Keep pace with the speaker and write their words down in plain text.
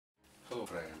So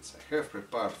friends, I have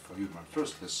prepared for you my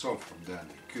first lesson from the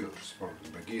course for the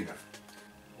beginner.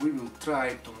 We will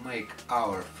try to make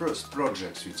our first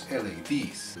projects with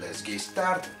LEDs. Let's get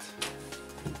started!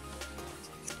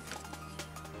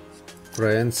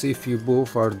 Friends, if you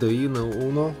both Arduino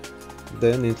Uno,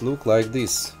 then it looks like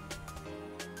this.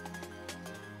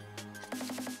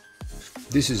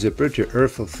 This is a pretty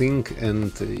awful thing,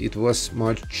 and it was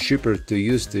much cheaper to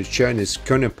use the Chinese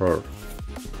connector.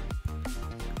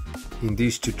 In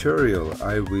this tutorial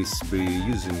I will be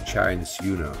using Chinese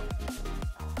Uno.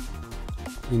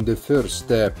 In the first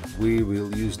step we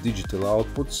will use digital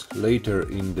outputs. Later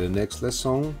in the next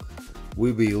lesson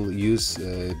we will use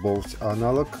both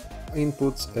analog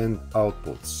inputs and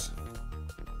outputs.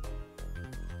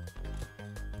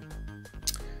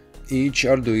 Each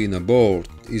Arduino board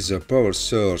is a power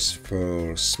source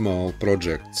for small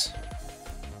projects.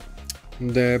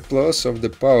 The plus of the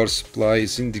power supply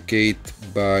is indicated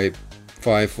by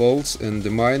 5 volts and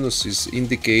the minus is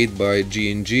indicated by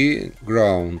GNG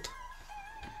ground.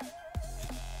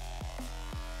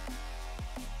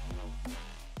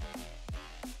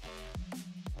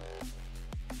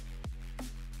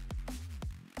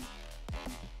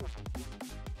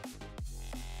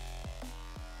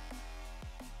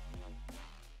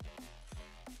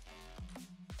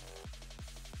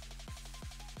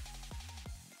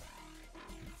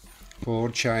 For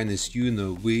Chinese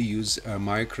Uno we use a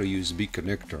micro USB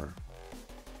connector.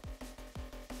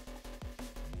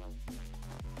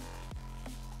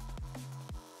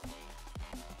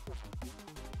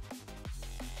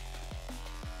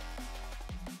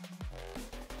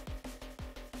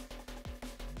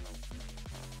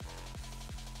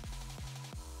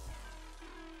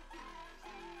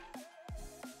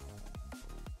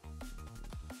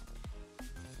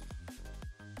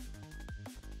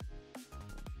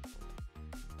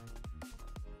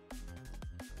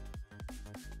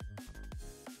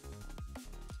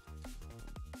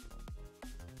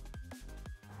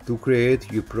 To create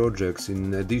your projects,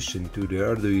 in addition to the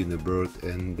Arduino board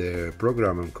and the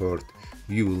programming code,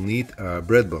 you will need a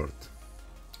breadboard.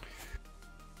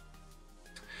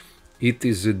 It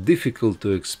is difficult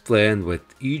to explain what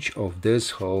each of these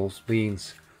holes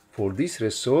means. For this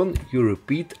reason, you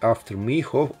repeat after me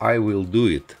how I will do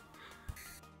it.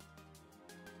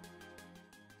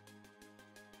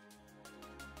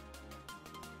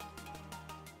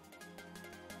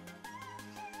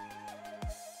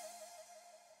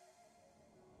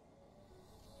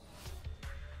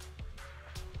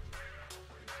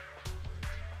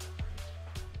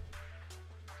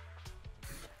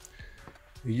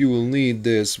 You will need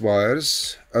these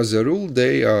wires. As a rule,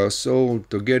 they are sold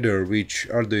together with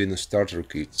Arduino starter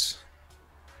kits.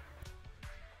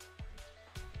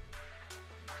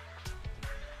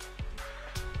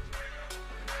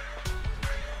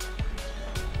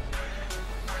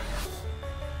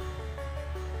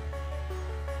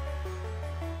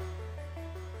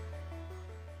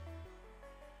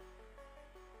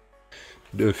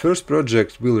 The first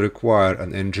project will require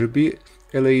an RGB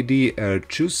LED and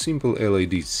 2 simple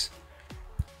LEDs.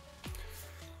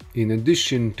 In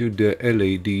addition to the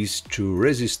LEDs, 2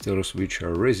 resistors which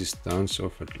are resistance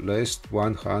of at least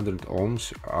 100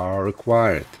 ohms are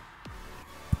required.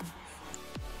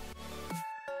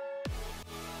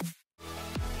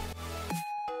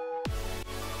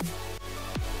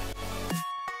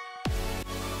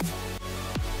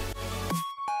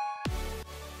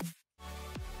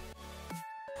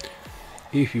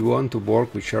 If you want to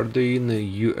work with Arduino,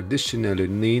 you additionally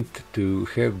need to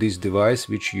have this device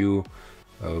which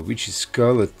is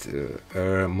called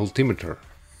a multimeter.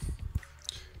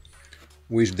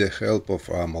 With the help of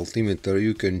a multimeter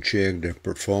you can check the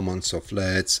performance of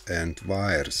LEDs and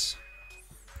wires.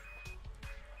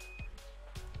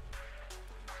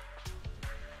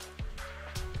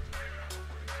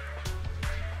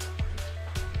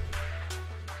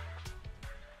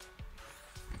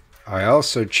 I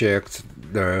also checked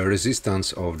the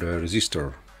resistance of the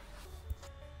resistor.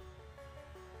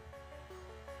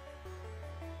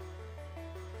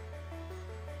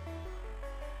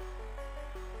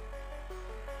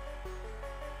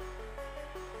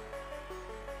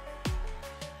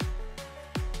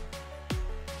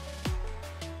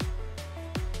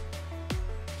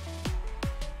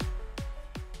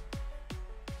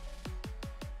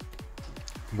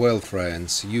 Well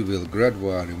friends, you will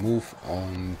gradually move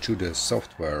on to the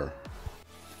software.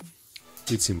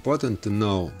 It's important to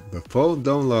know, before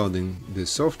downloading the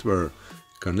software,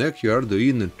 connect your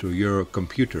Arduino to your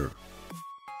computer.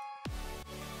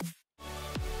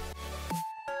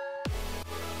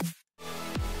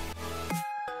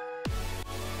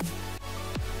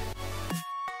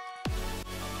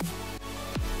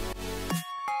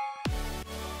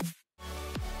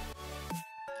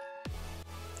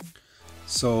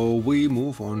 So we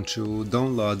move on to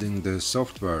downloading the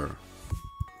software.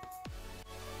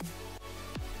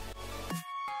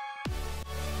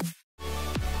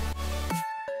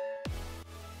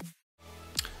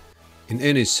 In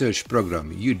any search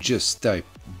program, you just type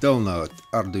download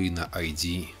Arduino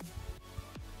IDE.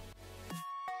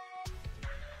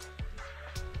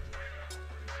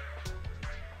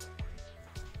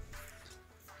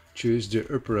 Choose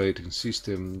the operating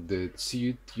system that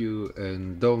suits you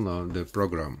and download the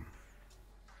program.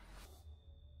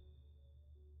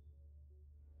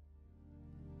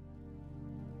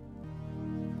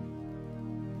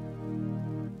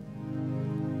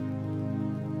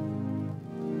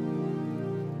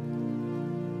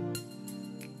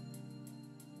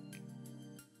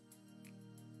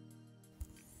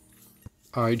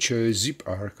 I chose zip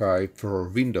archive for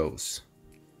Windows.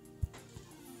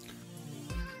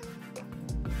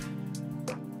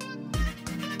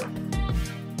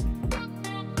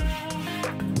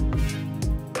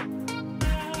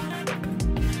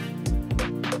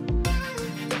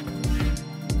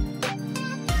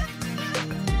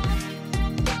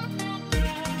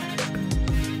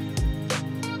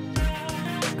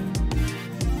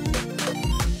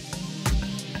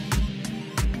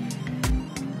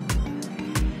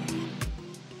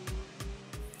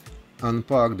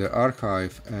 Unpack the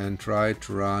archive and try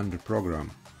to run the program.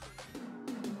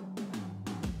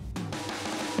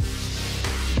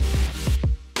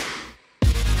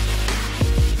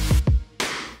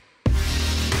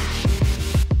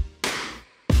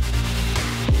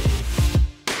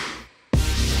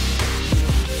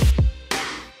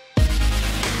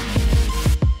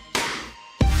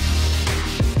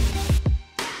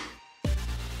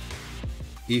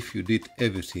 If you did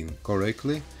everything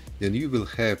correctly, then you will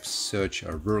have such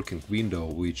a working window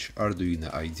with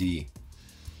Arduino IDE.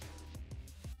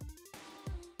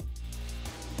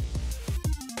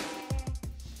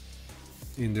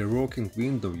 In the working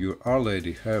window you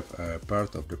already have a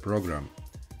part of the program,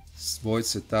 void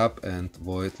setup and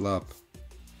void lab.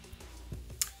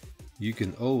 You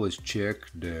can always check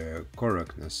the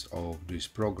correctness of this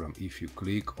program if you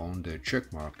click on the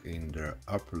checkmark in the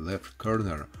upper left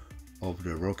corner of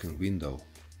the working window.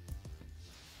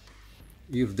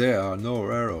 If there are no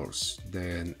errors,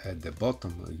 then at the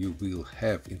bottom you will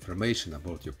have information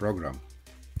about your program.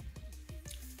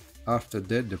 After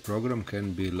that, the program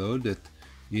can be loaded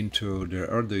into the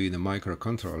Arduino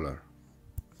microcontroller.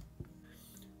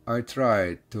 I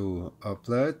tried to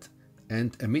upload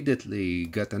and immediately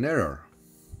got an error.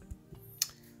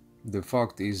 The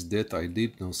fact is that I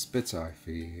did not specify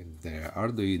the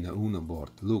Arduino Uno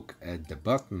board. Look at the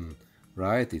button.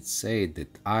 Right, it said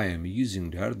that I am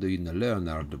using the Arduino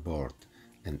Leonardo board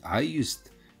and I used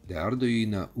the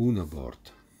Arduino Uno board.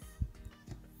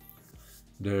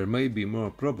 There may be more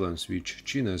problems with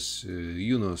China's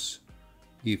Unos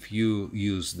if you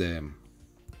use them.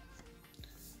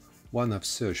 One of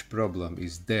such problems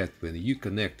is that when you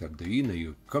connect Arduino,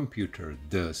 your computer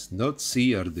does not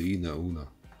see Arduino Uno.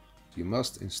 You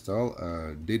must install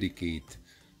a dedicated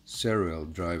serial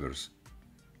drivers.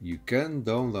 You can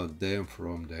download them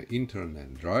from the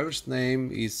internet. Driver's name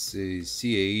is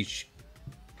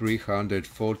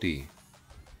CH340.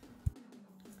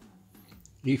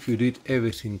 If you did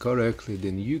everything correctly,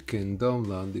 then you can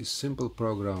download this simple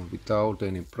program without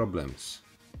any problems.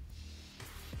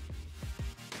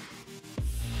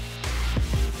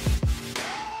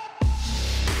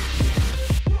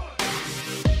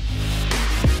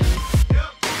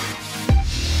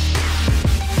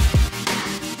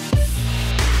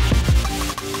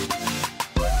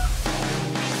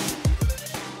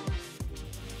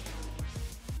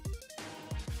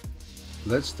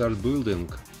 Let's start building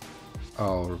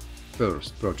our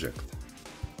first project.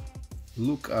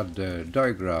 Look at the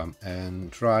diagram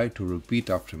and try to repeat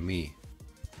after me.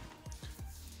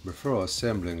 Before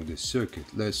assembling the circuit,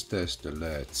 let's test the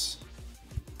LEDs.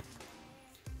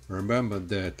 Remember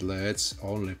that LEDs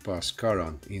only pass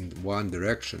current in one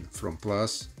direction, from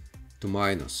plus to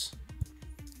minus.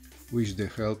 With the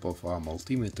help of our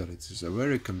multimeter, it is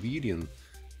very convenient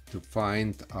to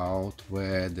find out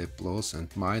where the plus and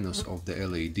minus of the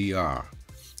LED are.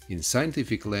 In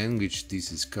scientific language, this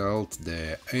is called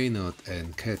the anode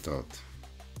and cathode.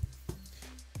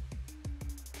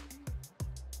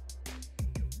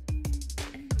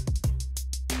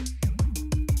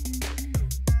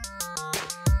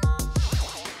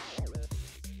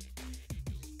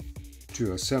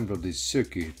 To assemble this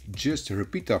circuit, just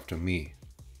repeat after me.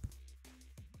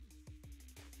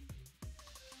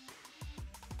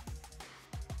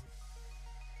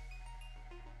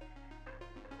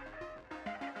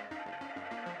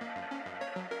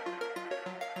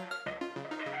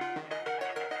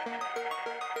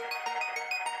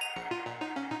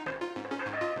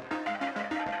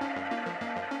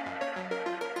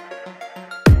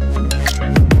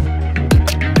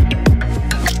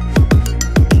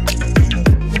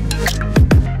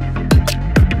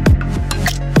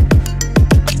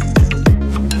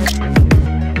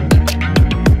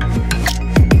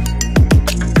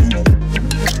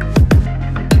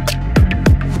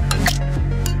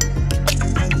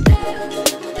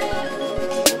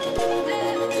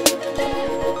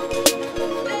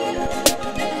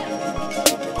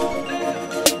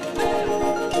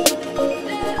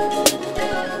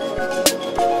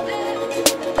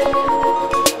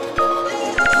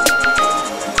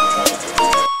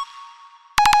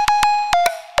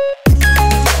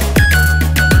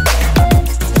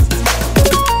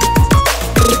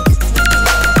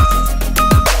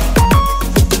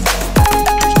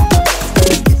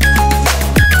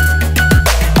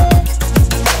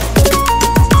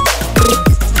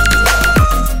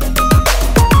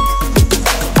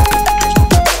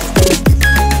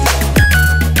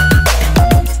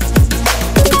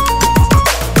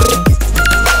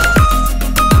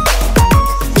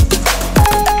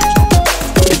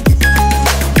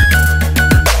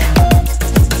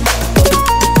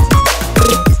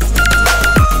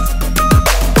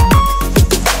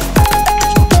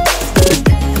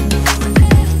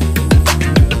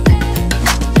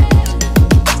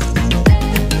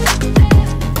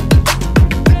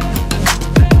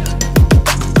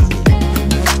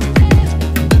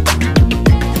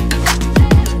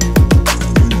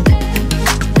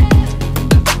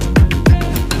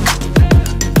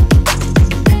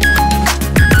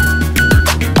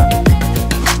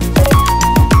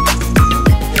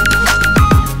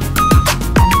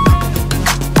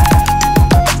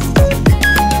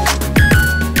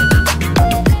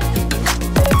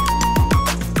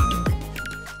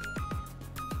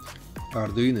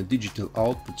 Arduino digital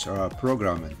outputs are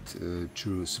programmed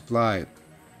to supply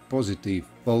positive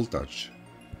voltage.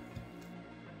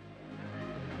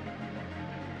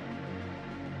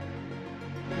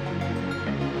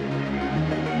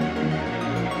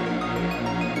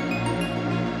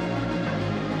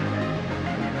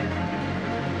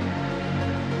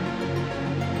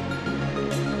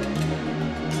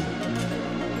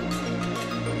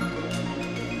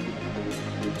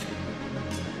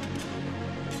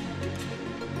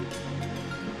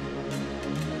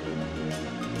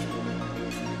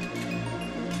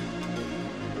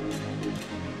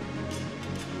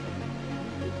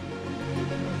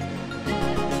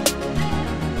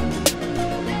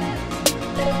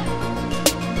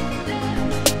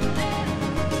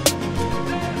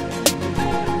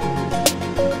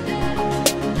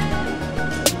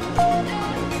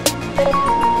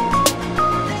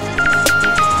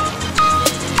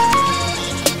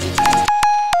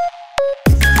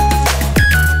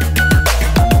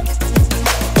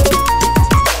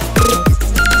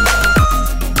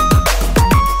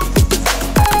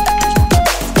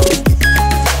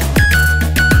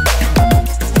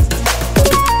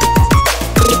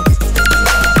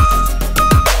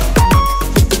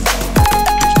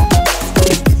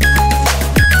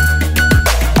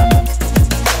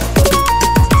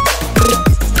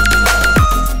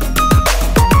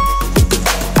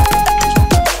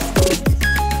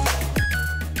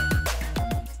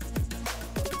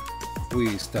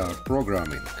 We start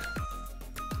programming.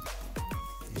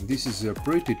 This is a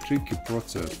pretty tricky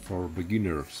process for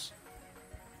beginners.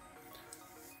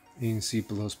 In C++,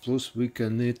 we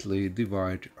can neatly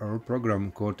divide our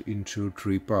program code into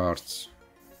 3 parts.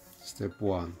 Step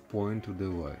 1, point to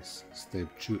device. Step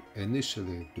 2,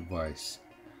 initialize device.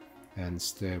 And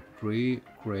step 3,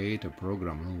 create a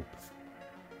program loop.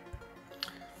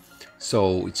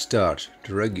 So it starts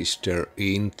to register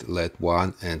int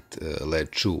let1 and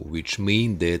let2, which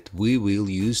mean that we will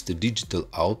use the digital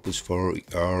outputs for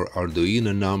our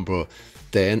Arduino number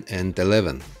 10 and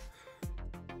 11.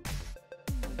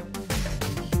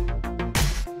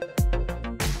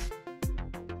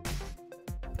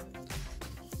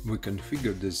 We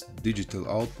configure this digital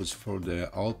outputs for the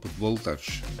output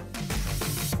voltage.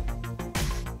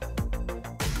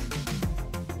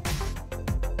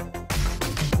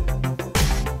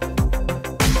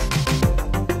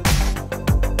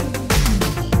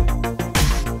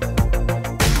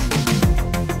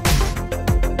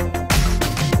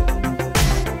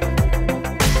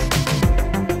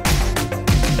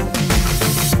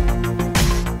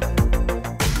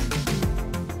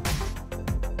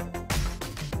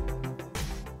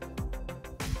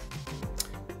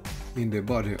 In the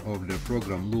body of the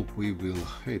program loop we will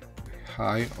hit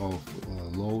high or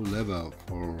low level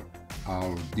for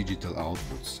our digital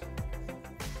outputs.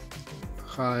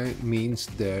 High means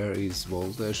there is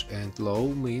voltage and low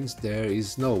means there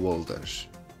is no voltage.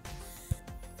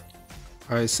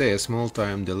 I say a small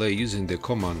time delay using the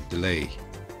command delay.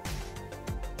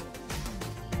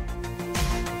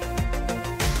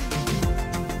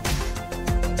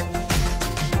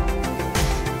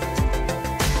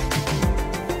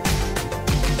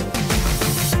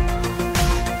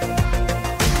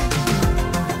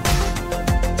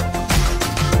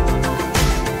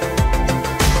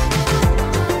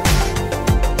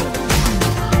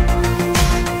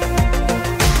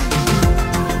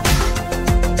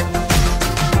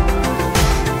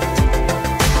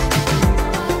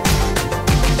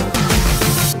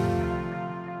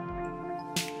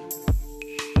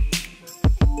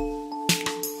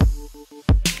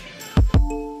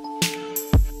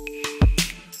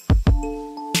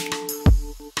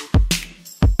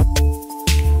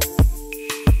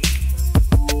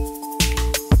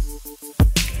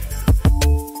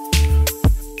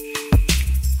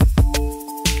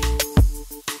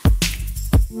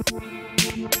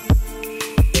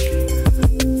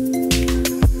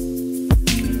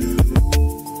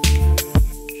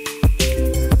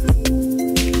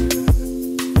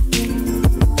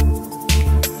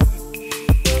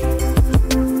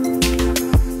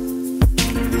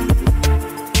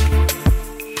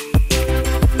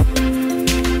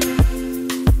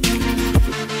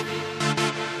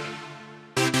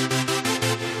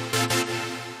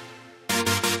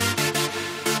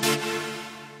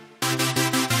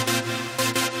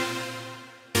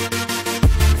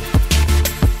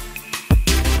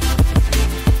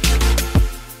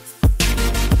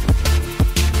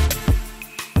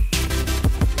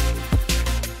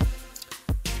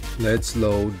 Let's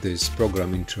load this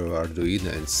program into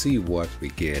Arduino and see what we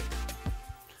get.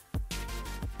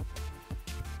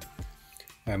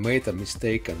 I made a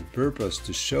mistake on purpose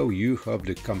to show you how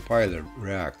the compiler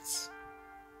reacts.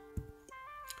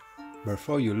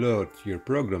 Before you load your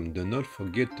program, do not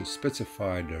forget to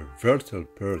specify the virtual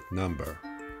port number.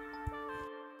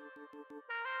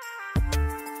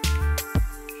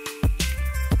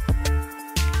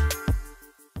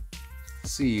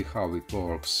 See how it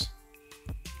works.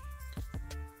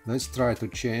 Let's try to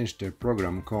change the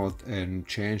program code and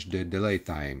change the delay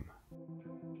time.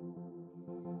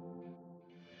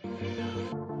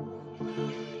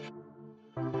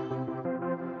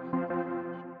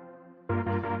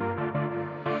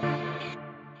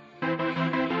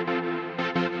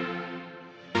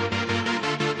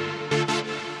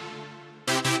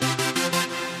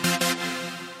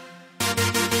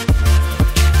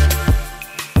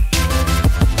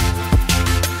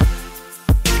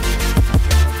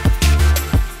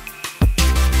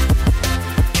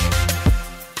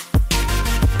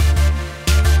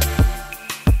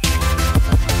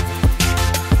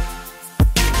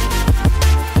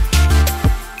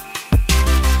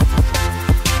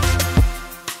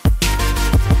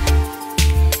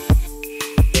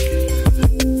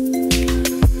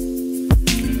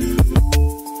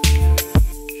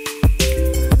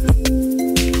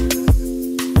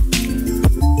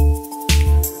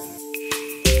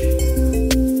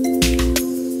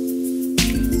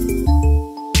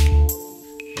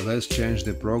 Let's change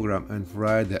the program and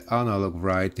write the analog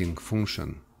writing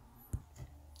function.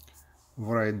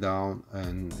 Write down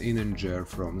an integer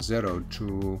from 0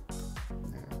 to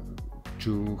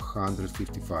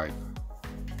 255.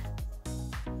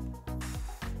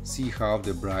 See how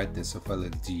the brightness of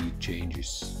LED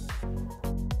changes.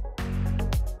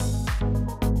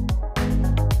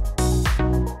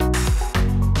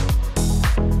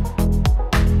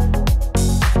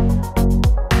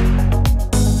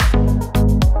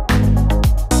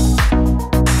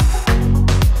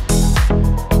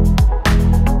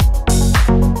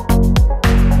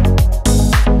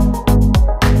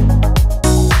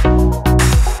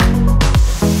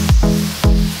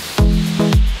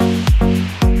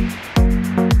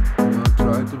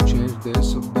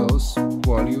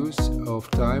 Of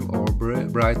time or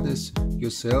brightness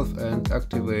yourself and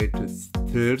activate the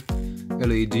third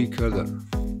LED color.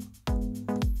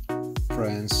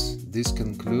 Friends, this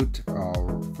concludes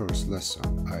our first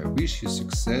lesson. I wish you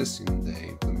success in the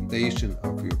implementation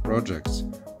of your projects.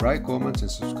 Write comments and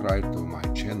subscribe to my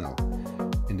channel.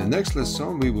 In the next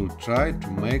lesson we will try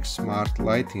to make smart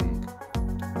lighting.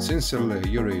 Sincerely,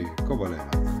 Yuri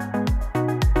Kovaleva.